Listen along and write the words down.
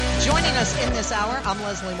Joining us in this hour, I'm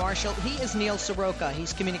Leslie Marshall. He is Neil Soroka.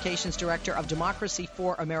 He's Communications Director of Democracy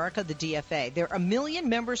for America, the DFA. They're a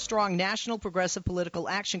million-member-strong National Progressive Political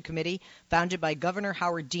Action Committee founded by Governor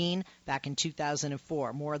Howard Dean back in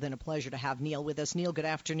 2004. More than a pleasure to have Neil with us. Neil, good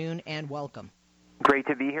afternoon and welcome. Great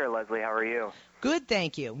to be here, Leslie. How are you? Good,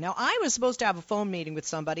 thank you. Now, I was supposed to have a phone meeting with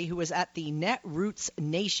somebody who was at the Netroots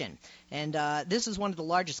Nation, and this is one of the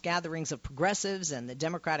largest gatherings of progressives and the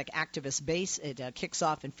Democratic activist base. It kicks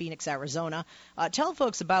off in Phoenix, Arizona. Tell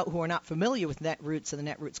folks about who are not familiar with Netroots and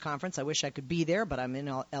the Netroots Conference. I wish I could be there, but I'm in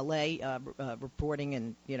L.A. Reporting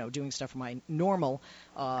and doing stuff for my normal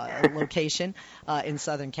location in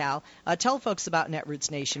Southern Cal. Tell folks about Netroots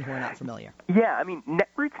Nation who are not familiar. Yeah, I mean,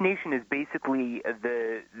 Netroots Nation is basically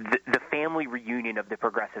the family reunion of the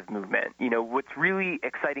progressive movement. What's really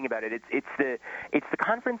exciting about it, it's the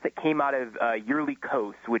conference that came out of Yearly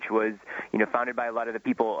Coast, which was founded by a lot of the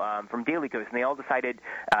people from Daily Coast, and they all decided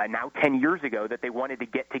now 10 years ago that they wanted to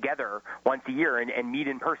get together once a year and meet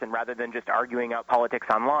in person rather than just arguing out politics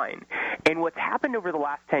online. And what's happened over the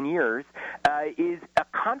last 10 years is a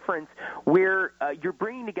conference where you're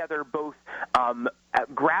bringing together both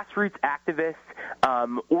grassroots activists,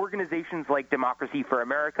 organizations like Democracy for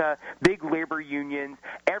America, big labor unions,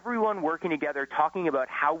 everyone working together talking about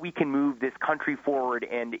how we can move this country forward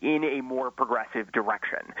and in a more progressive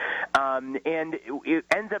direction. And it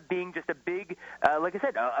ends up being just a big, like I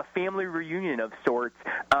said, a family reunion of sorts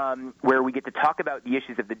where we get to talk about the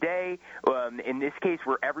issues of the day. In this case,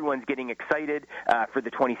 where everyone's getting excited for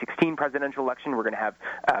the 2016 presidential election. We're going to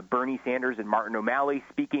have Bernie Sanders and Martin O'Malley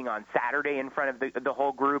speaking on Saturday in front of the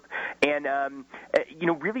whole group. And,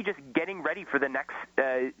 really just getting ready for the next,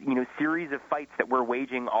 series of fights that we're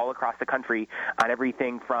waging all across the country on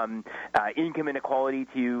everything from income inequality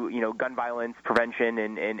to, gun violence prevention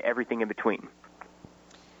and everything in between.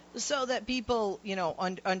 So that people,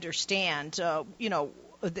 understand,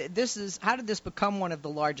 this is how did this become one of the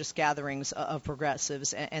largest gatherings of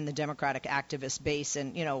progressives and the Democratic activist base,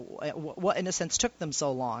 and what in a sense took them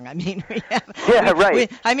so long? I mean,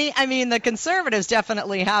 right. I mean, the conservatives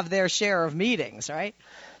definitely have their share of meetings, right?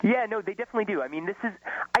 Yeah, no, they definitely do. I mean, this is,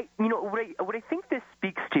 what I think this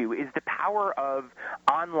speaks to is the power of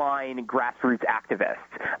online grassroots activists.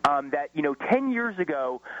 That 10 years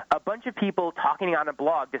ago, a bunch of people talking on a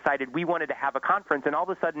blog decided we wanted to have a conference, and all of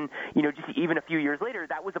a sudden, just even a few years later,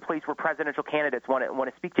 that was a place where presidential candidates want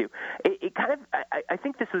to speak to. It kind of, I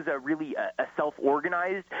think this was a really a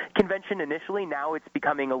self-organized convention initially. Now it's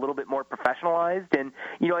becoming a little bit more professionalized, and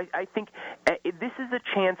I think this is a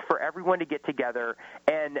chance for everyone to get together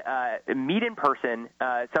and meet in person.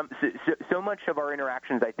 So much of our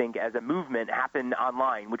interactions, I think, as a movement happen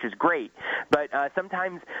online, which is great. But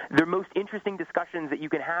sometimes the most interesting discussions that you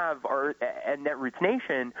can have are at Netroots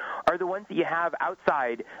Nation are the ones that you have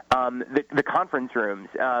outside the conference rooms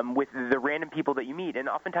with the random people that you meet. And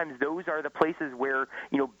oftentimes those are the places where,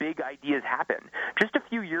 big ideas happen. Just a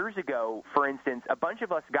few years ago, for instance, a bunch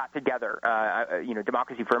of us got together,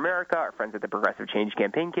 Democracy for America, our friends at the Progressive Change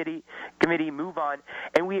Campaign Committee, Move On,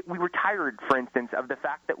 and we were tired, for instance, of the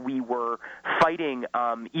fact that we were fighting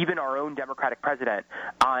even our own Democratic president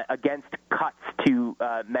against cuts to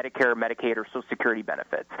Medicare, Medicaid, or Social Security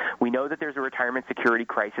benefits. We know that there's a retirement security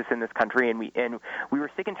crisis in this country, and we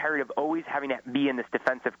were sick and tired of always having to be in this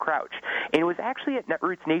defensive crouch. And it was actually at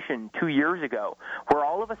Netroots Nation 2 years ago where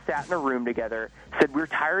all of us sat in a room together, said we're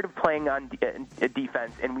tired of playing on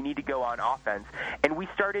defense and we need to go on offense. And we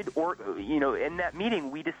started, in that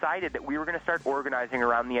meeting, we decided that we were going to start organizing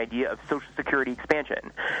around the idea of Social Security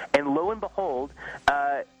expansion. And lo and behold,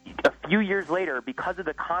 a few years later, because of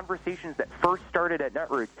the conversations that first started at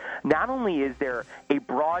Netroots, not only is there a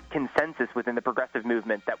broad consensus within the progressive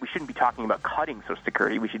movement that we shouldn't be talking about cutting Social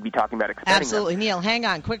Security, we should be talking about expanding Absolutely. them. Neil, hang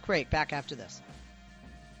on. Quick break. Back after this.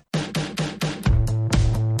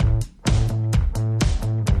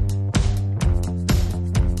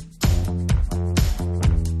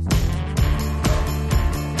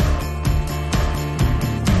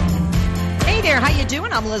 How you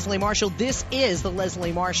doing? I'm Leslie Marshall. This is the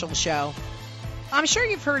Leslie Marshall Show. I'm sure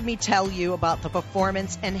you've heard me tell you about the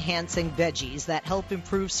performance-enhancing veggies that help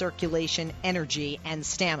improve circulation, energy, and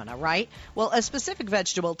stamina, right? Well, a specific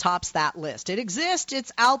vegetable tops that list. It exists,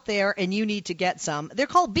 it's out there, and you need to get some. They're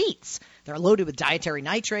called beets. They're loaded with dietary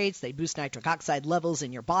nitrates. They boost nitric oxide levels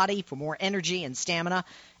in your body for more energy and stamina,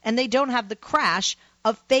 and they don't have the crash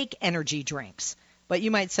of fake energy drinks. But you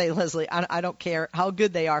might say, Leslie, I don't care how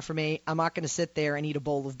good they are for me. I'm not going to sit there and eat a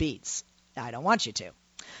bowl of beets. I don't want you to.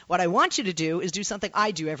 What I want you to do is do something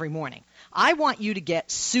I do every morning. I want you to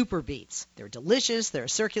get Super Beets. They're delicious. They're a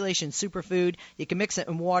circulation superfood. You can mix it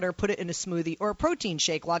in water, put it in a smoothie, or a protein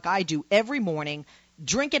shake like I do every morning.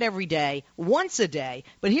 Drink it every day, once a day.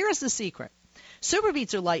 But here's the secret. Super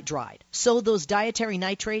Beets are light dried, so those dietary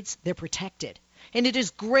nitrates, they're protected. And it is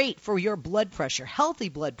great for your blood pressure, healthy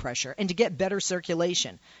blood pressure, and to get better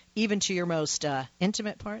circulation, even to your most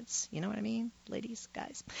intimate parts. You know what I mean, ladies,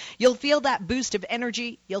 guys? You'll feel that boost of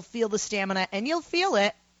energy, you'll feel the stamina, and you'll feel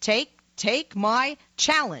it. Take my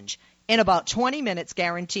challenge in about 20 minutes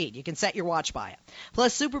guaranteed. You can set your watch by it.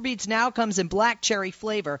 Plus, Super Beets now comes in black cherry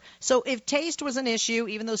flavor. So if taste was an issue,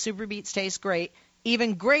 even though Super Beets taste great,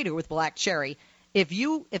 even greater with black cherry. If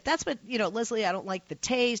that's what, Leslie, I don't like the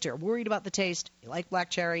taste or worried about the taste, you like black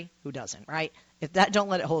cherry, who doesn't, right? If that, don't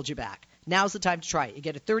let it hold you back. Now's the time to try it. You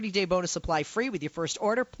get a 30-day bonus supply free with your first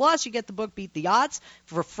order, plus you get the book Beat the Odds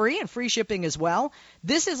for free and free shipping as well.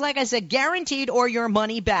 This is, like I said, guaranteed or your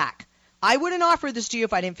money back. I wouldn't offer this to you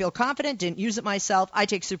if I didn't feel confident, didn't use it myself. I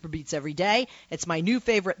take Super Beets every day. It's my new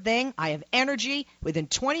favorite thing. I have energy. Within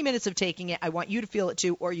 20 minutes of taking it, I want you to feel it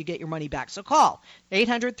too, or you get your money back. So call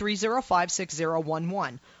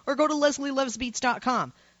 800-305-6011 or go to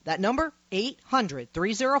leslielovesbeats.com. That number,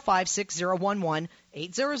 800-305-6011,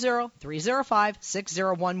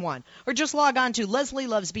 800-305-6011. Or just log on to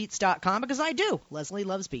leslielovesbeats.com because I do,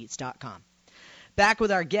 leslielovesbeats.com. Back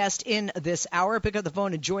with our guest in this hour. Pick up the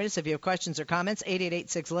phone and join us if you have questions or comments.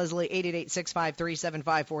 888-6-LESLIE,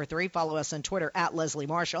 888-653-7543. Follow us on Twitter at Leslie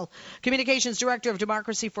Marshall. Communications Director of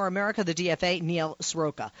Democracy for America, the DFA, Neil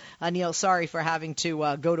Sroka. Neil, sorry for having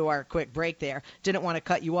to go to our quick break there. Didn't want to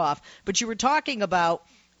cut you off. But you were talking about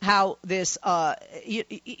how this do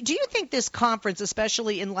you think this conference,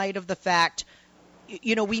 especially in light of the fact,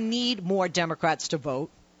 we need more Democrats to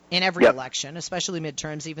vote in every election, especially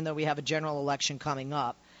midterms, even though we have a general election coming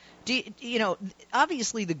up.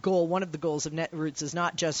 Obviously one of the goals of Netroots is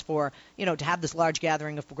not just for, to have this large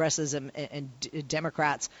gathering of progressives and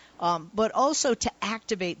Democrats, but also to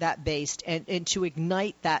activate that base and to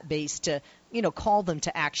ignite that base to, call them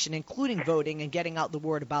to action, including voting and getting out the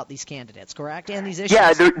word about these candidates, correct? And these issues.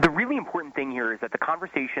 Yeah, the really important thing here is that the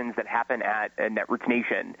conversations that happen at Netroots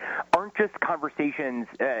Nation aren't just conversations,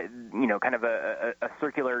 kind of a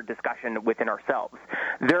circular discussion within ourselves.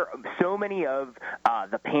 There are so many of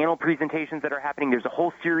the panel presentations that are happening. There's a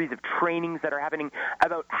whole series of trainings that are happening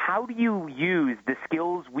about how do you use the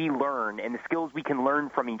skills we learn and the skills we can learn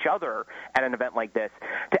from each other at an event like this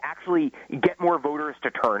to actually get more voters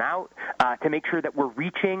to turn out, to make sure that we're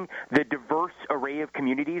reaching the diverse array of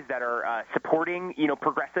communities that are supporting,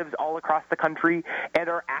 progressives all across the country, and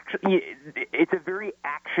are actually, it's a very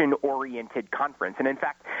action-oriented conference. And in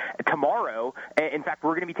fact, tomorrow, we're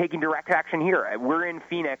going to be taking direct action here. We're in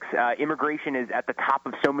Phoenix. Immigration is at the top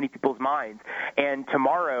of so many people's minds. And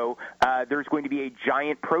tomorrow, there's going to be a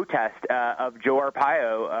giant protest of Joe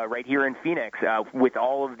Arpaio right here in Phoenix with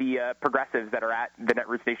all of the progressives that are at the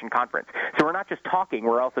Netroots Nation conference. So we're not just talking,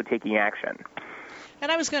 we're also taking action. And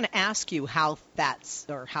I was going to ask you how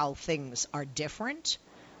things are different.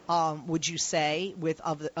 Would you say, with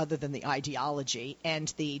other than the ideology and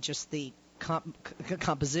the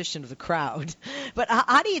composition of the crowd, but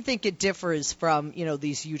how do you think it differs from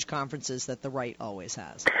these huge conferences that the right always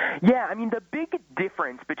has? Yeah, I mean, the big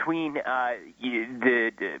difference between the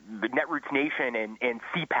Netroots Nation and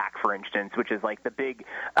CPAC, for instance, which is like the big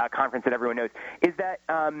conference that everyone knows, is that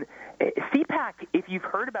CPAC, if you've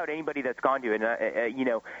heard about anybody that's gone to it,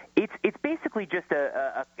 it's basically just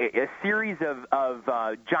a series of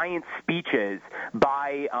giant speeches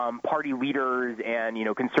by party leaders and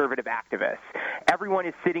conservative activists. Everyone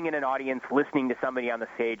is sitting in an audience listening to somebody on the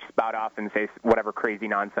stage spout off and say whatever crazy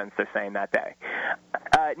nonsense they're saying that day.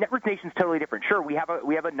 Netroots Nation's totally different. Sure, we have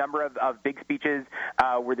a number of big speeches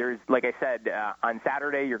where there's, like I said, on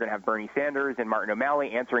Saturday you're going to have Bernie Sanders and Martin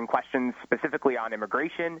O'Malley answering questions specifically on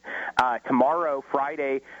immigration. Tomorrow,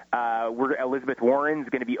 Friday, Elizabeth Warren's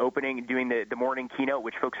going to be doing the morning keynote,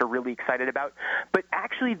 which folks are really excited about. But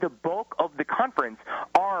actually, the bulk of the conference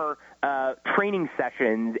are training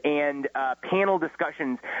sessions and panel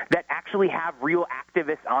discussions that actually have real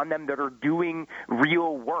activists on them that are doing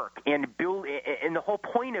real work. And the whole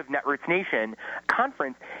point of Netroots Nation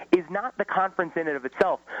conference is not the conference in and of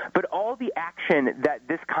itself, but all the action that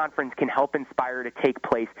this conference can help inspire to take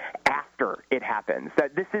place after it happens.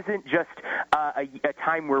 That this isn't just a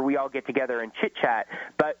time where we all get together and chit-chat,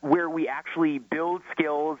 but where we actually build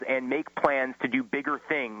skills and make plans to do bigger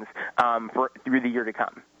things through the year to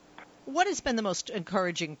come. What has been the most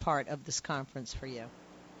encouraging part of this conference for you?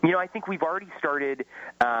 I think we've already started,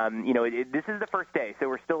 this is the first day, so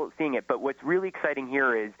we're still seeing it. But what's really exciting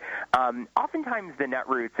here is oftentimes the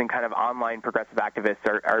Netroots and kind of online progressive activists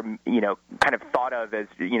are kind of thought of as,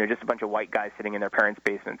 just a bunch of white guys sitting in their parents'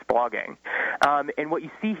 basements blogging. And what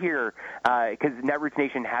you see here, because Netroots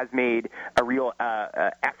Nation has made a real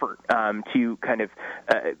effort to kind of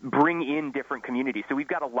bring in different communities. So we've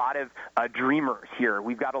got a lot of dreamers here.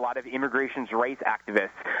 We've got a lot of immigration rights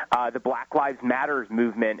activists. The Black Lives Matter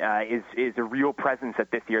movement is a real presence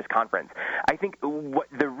at this year's conference. I think what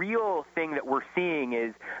the real thing that we're seeing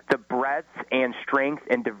is the breadth and strength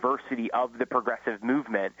and diversity of the progressive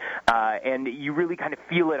movement, and you really kind of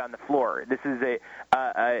feel it on the floor. This is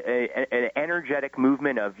an energetic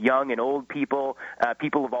movement of young and old people,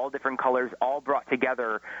 people of all different colors, all brought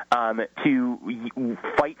together to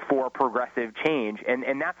fight for progressive change,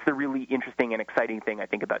 and that's the really interesting and exciting thing, I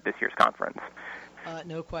think, about this year's conference.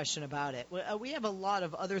 No question about it. We have a lot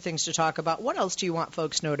of other things to talk about. What else do you want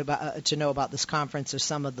folks to know about this conference, or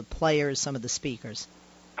some of the players, some of the speakers?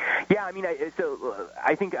 Yeah,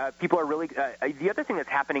 I think people are really. The other thing that's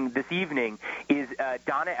happening this evening is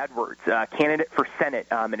Donna Edwards, candidate for Senate,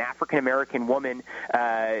 an African American woman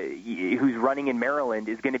who's running in Maryland,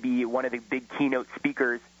 is going to be one of the big keynote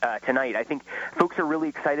speakers tonight. I think folks are really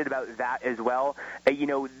excited about that as well.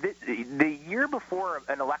 The year before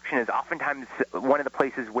an election is oftentimes one of the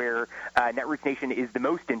places where Netroots Nation is the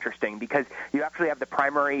most interesting, because you actually have the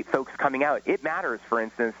primary folks coming out. It matters, for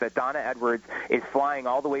instance, that Donna Edwards is flying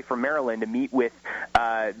all the way from Maryland to meet with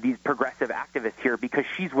these progressive activists here, because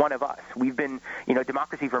she's one of us. We've been,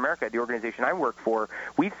 Democracy for America, the organization I work for,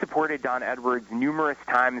 we've supported Donna Edwards numerous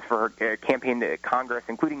times for her campaign to Congress,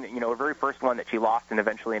 including, her very first one that she lost and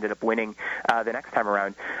eventually ended up winning the next time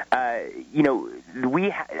around.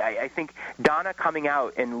 I think Donna coming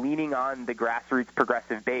out and leaning on the grassroots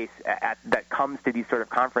progressive base that comes to these sort of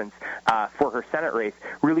conference for her Senate race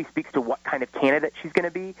really speaks to what kind of candidate she's going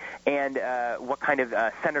to be, and what kind of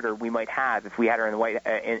senator we might have if we had her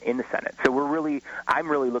in the Senate. So I'm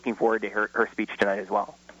really looking forward to her speech tonight as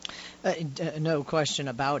well. No question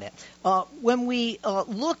about it. When we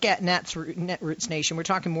look at Netroots Nation, we're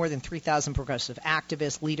talking more than 3,000 progressive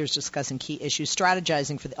activists, leaders discussing key issues,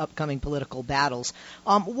 strategizing for the upcoming political battles.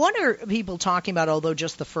 What are people talking about, although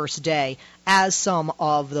just the first day, as some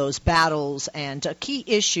of those battles and key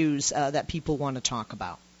issues that people want to talk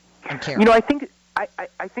about and care about?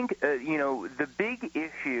 I think the big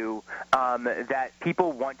issue that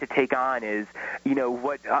people want to take on is,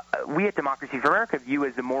 what we at Democracy for America view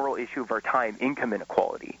as the moral issue of our time: income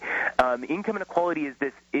inequality. Income inequality is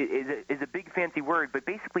a big fancy word, but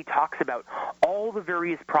basically talks about all the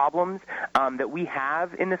various problems that we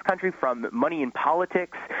have in this country, from money in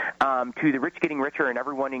politics to the rich getting richer and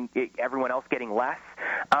everyone else getting less,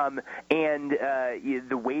 and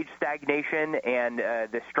the wage stagnation and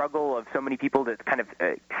the struggle of so many people to kind of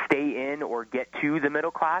stay in or get to the middle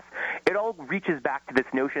class. It all reaches back to this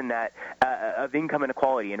notion that of income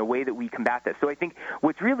inequality and a way that we combat this. So I think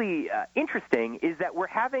what's really interesting is that we're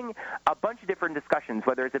having a bunch of different discussions,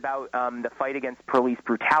 whether it's about the fight against police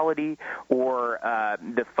brutality or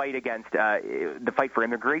the fight for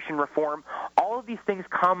immigration reform. All of these things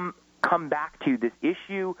come back to this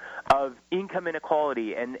issue of income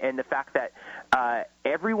inequality and the fact that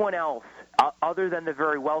everyone else, other than the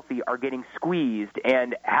very wealthy, are getting squeezed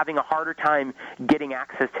and having a harder time getting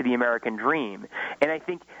access to the American dream. And I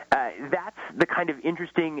think that's the kind of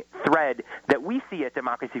interesting thread that we see at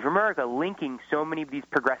Democracy for America, linking so many of these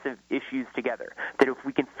progressive issues together, that if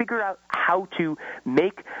we can figure out how to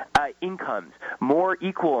make incomes more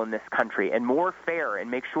equal in this country and more fair, and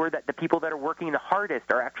make sure that the people that are working the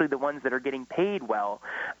hardest are actually the ones that are getting paid well,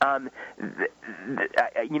 I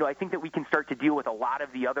think that we can start to deal with a lot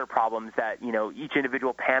of the other problems that each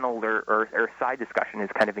individual panel or side discussion is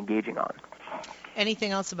kind of engaging on.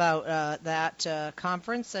 Anything else about that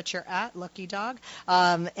conference that you're at, Lucky Dog,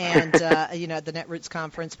 and the Netroots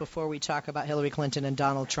conference, before we talk about Hillary Clinton and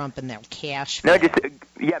Donald Trump and their cash? No, just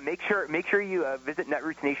make sure you visit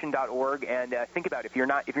netrootsnation.org and think about it. If you're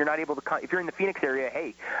not able to if you're in the Phoenix area,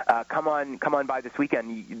 hey, come on by this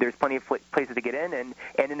weekend. There's plenty of places to get in, and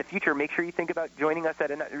in the future, make sure you think about joining us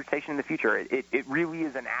at a Netroots Station in the future. It really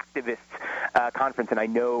is an activist conference, and I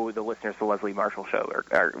know the listeners to the Leslie Marshall Show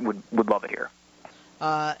would love it here.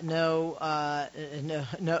 No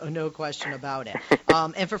question about it.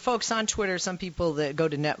 And for folks on Twitter, some people that go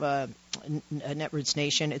to Netroots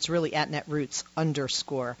Nation, it's really at Netroots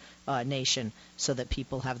 _ Nation, so that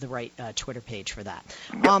people have the right Twitter page for that.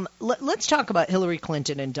 let's talk about Hillary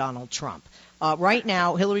Clinton and Donald Trump. Right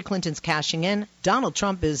now, Hillary Clinton's cashing in. Donald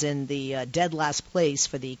Trump is in the dead last place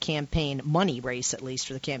for the campaign money race, at least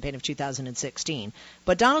for the campaign of 2016.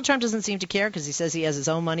 But Donald Trump doesn't seem to care because he says he has his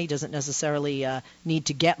own money, doesn't necessarily need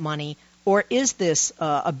to get money. Or is this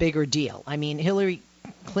a bigger deal? I mean, Hillary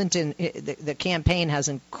Clinton, the campaign has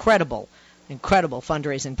incredible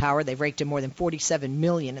fundraising power. They've raked in more than $47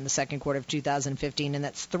 million in the second quarter of 2015, and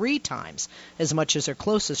that's 3 times as much as her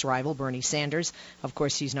closest rival, Bernie Sanders. Of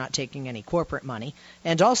course, he's not taking any corporate money.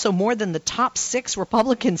 And also more than the top 6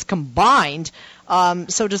 Republicans combined.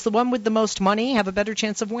 So does the one with the most money have a better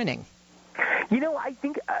chance of winning? You know, I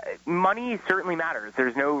think money certainly matters.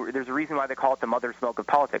 There's a reason why they call it the mother's milk of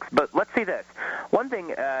politics. But let's say this. One thing,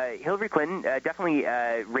 Hillary Clinton definitely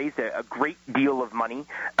raised a great deal of money,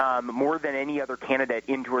 more than any other candidate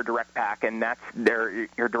into her direct PAC, and that's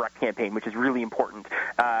her direct campaign, which is really important.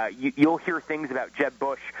 You'll hear things about Jeb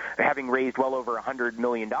Bush having raised well over $100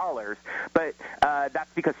 million, but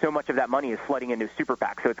that's because so much of that money is flooding into super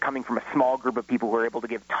PAC, so it's coming from a small group of people who are able to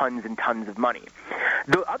give tons and tons of money.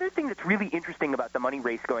 The other thing that's really interesting about the money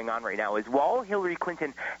race going on right now is while Hillary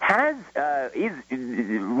Clinton is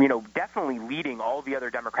definitely leading all the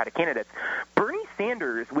other Democratic candidates, Bernie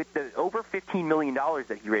Sanders, with the over $15 million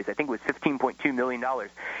that he raised, I think it was $15.2 million,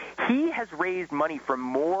 he has raised money from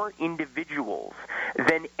more individuals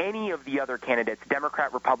than any of the other candidates,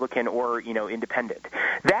 Democrat, Republican, or independent.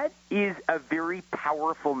 That is a very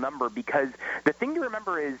powerful number because the thing to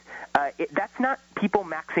remember is that's not people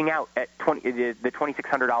maxing out at the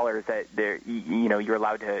 $2,600 that you're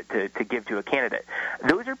allowed to give to a candidate.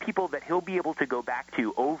 Those are people that he'll be able to go back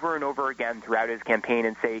to over and over again throughout his campaign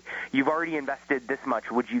and say, you've already invested this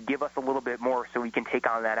much. Would you give us a little bit more so we can take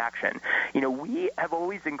on that action? We have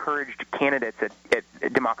always encouraged candidates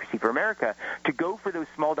at Democracy for America to go for those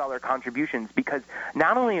small dollar contributions because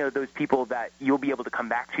not only are those people that you'll be able to come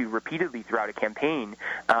back to repeatedly throughout a campaign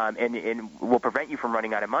and will prevent you from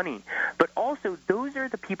running out of money, but also those are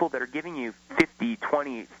the people that are giving you 50,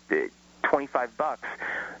 20, $25.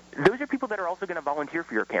 Those are people that are also going to volunteer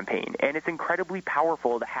for your campaign, and it's incredibly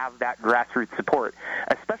powerful to have that grassroots support,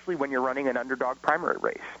 especially when you're running an underdog primary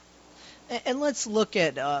race. And let's look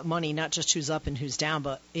at money, not just who's up and who's down,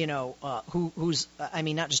 but who's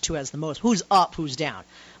not just who has the most, who's up, who's down.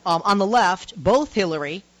 On the left, both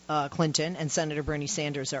Hillary Clinton and Senator Bernie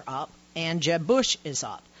Sanders are up, and Jeb Bush is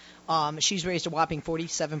up. She's raised a whopping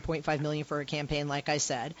 $47.5 million for her campaign, like I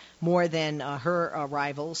said, more than her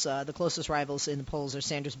rivals. The closest rivals in the polls are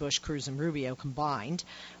Sanders, Bush, Cruz, and Rubio combined.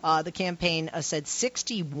 The campaign said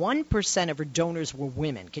 61% of her donors were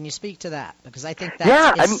women. Can you speak to that? Because I think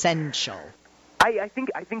that's essential. I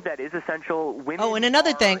think that is essential. Women and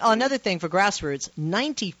another thing for grassroots,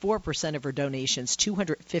 94% of her donations,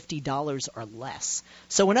 $250 or less.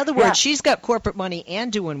 So in other words, she's got corporate money and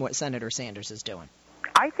doing what Senator Sanders is doing.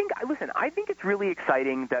 I think it's really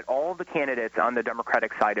exciting that all the candidates on the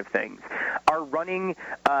Democratic side of things are running,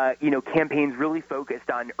 campaigns really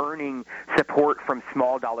focused on earning support from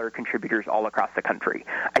small dollar contributors all across the country.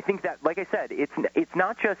 I think that, like I said, it's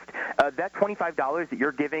not just that $25 that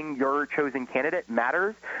you're giving your chosen candidate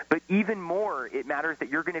matters, but even more, it matters that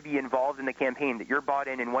you're going to be involved in the campaign, that you're bought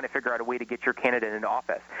in and want to figure out a way to get your candidate into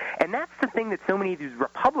office. And that's the thing that so many of these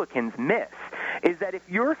Republicans miss, is that if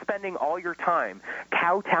you're spending all your time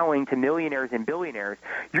kowtowing to millionaires and billionaires,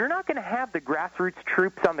 you're not going to have the grassroots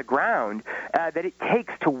troops on the ground that it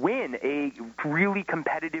takes to win a really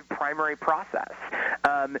competitive primary process.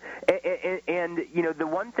 And the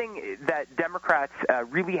one thing that Democrats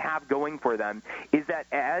really have going for them is that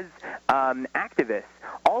as activists,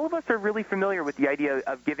 all of us are really familiar with the idea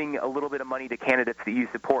of giving a little bit of money to candidates that you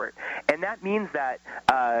support. And that means that,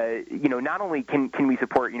 not only can we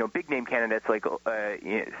support, big name candidates like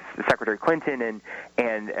Secretary Clinton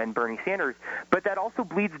and Bernie Sanders, but that also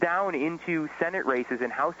bleeds down into Senate races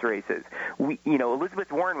and House races.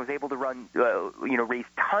 Elizabeth Warren was able to raise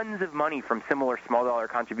tons of money from similar small dollar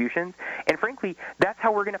contributions, and frankly, that's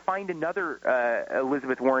how we're going to find another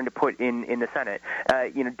Elizabeth Warren to put in the Senate.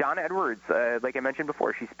 Donna Edwards, like I mentioned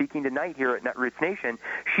before, she's speaking tonight here at Netroots Nation.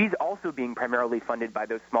 She's also being primarily funded by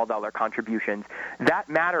those small dollar contributions. That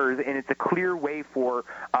matters, and it's a clear way for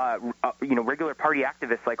regular party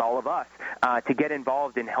activists like all of us to get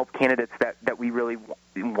involved and help candidates that we really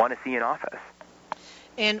want to see in office.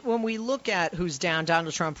 And when we look at who's down,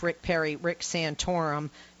 Donald Trump, Rick Perry, Rick Santorum,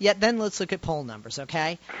 yet then let's look at poll numbers,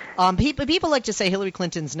 okay? People like to say Hillary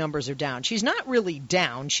Clinton's numbers are down. She's not really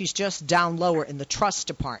down. She's just down lower in the trust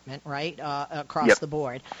department, right, across the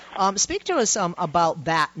board. Speak to us about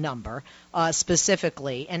that number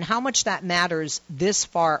specifically and how much that matters this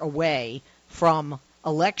far away from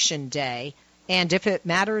Election Day, and if it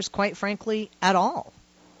matters, quite frankly, at all.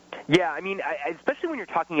 Yeah, I mean, especially when you're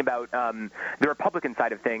talking about the Republican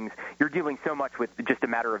side of things, you're dealing so much with just a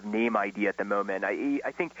matter of name ID at the moment. I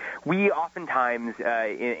think we oftentimes,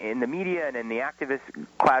 in the media and in the activist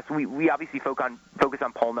class, we obviously focus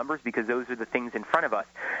on poll numbers because those are the things in front of us.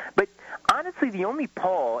 But honestly, the only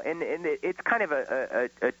poll, and it's kind of a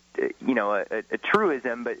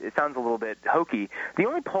truism, but it sounds a little bit hokey, the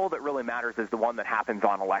only poll that really matters is the one that happens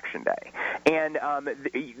on Election Day. And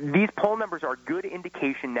these poll numbers are a good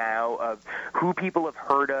indication now of who people have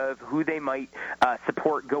heard of, who they might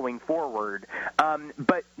support going forward.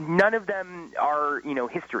 But none of them are,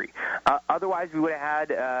 history. Otherwise, we would have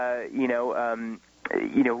had,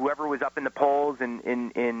 whoever was up in the polls in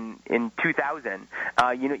 2000,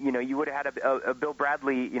 you would have had a Bill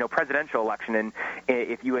Bradley, presidential election, and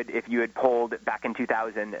if you had polled back in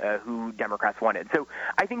 2000 who Democrats wanted. So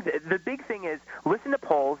I think the big thing is listen to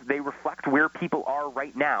polls. They reflect where people are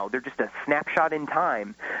right now. They're just a snapshot in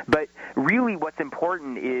time. But really, what's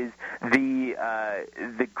important is the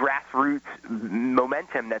grassroots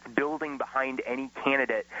momentum that's building behind any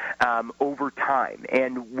candidate over time,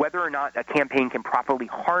 and whether or not a campaign can properly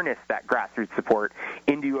harness that grassroots support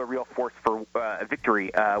into a real force for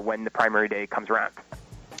victory when the primary day comes around.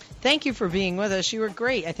 Thank you for being with us. You were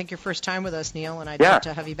great. I think your first time with us, Neil, and I'd love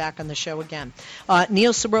to have you back on the show again.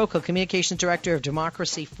 Neil Soroka, Communications Director of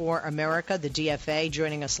Democracy for America, the DFA,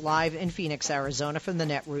 joining us live in Phoenix, Arizona from the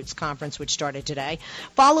Netroots conference, which started today.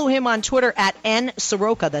 Follow him on Twitter at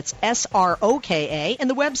 @NSoroka, that's SROKA, and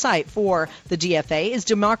the website for the DFA is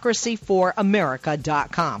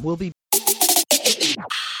democracyforamerica.com. We'll be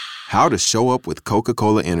How to show up with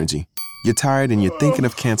Coca-Cola Energy. You're tired and you're thinking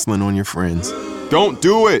of canceling on your friends. Don't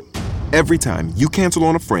do it! Every time you cancel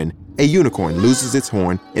on a friend, a unicorn loses its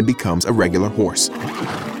horn and becomes a regular horse.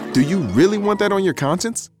 Do you really want that on your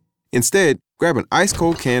conscience? Instead, grab an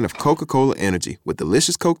ice-cold can of Coca-Cola Energy with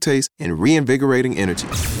delicious Coke taste and reinvigorating energy.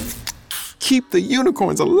 Keep the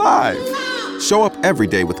unicorns alive! Show up every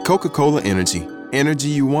day with Coca-Cola Energy. Energy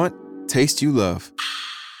you want, taste you love.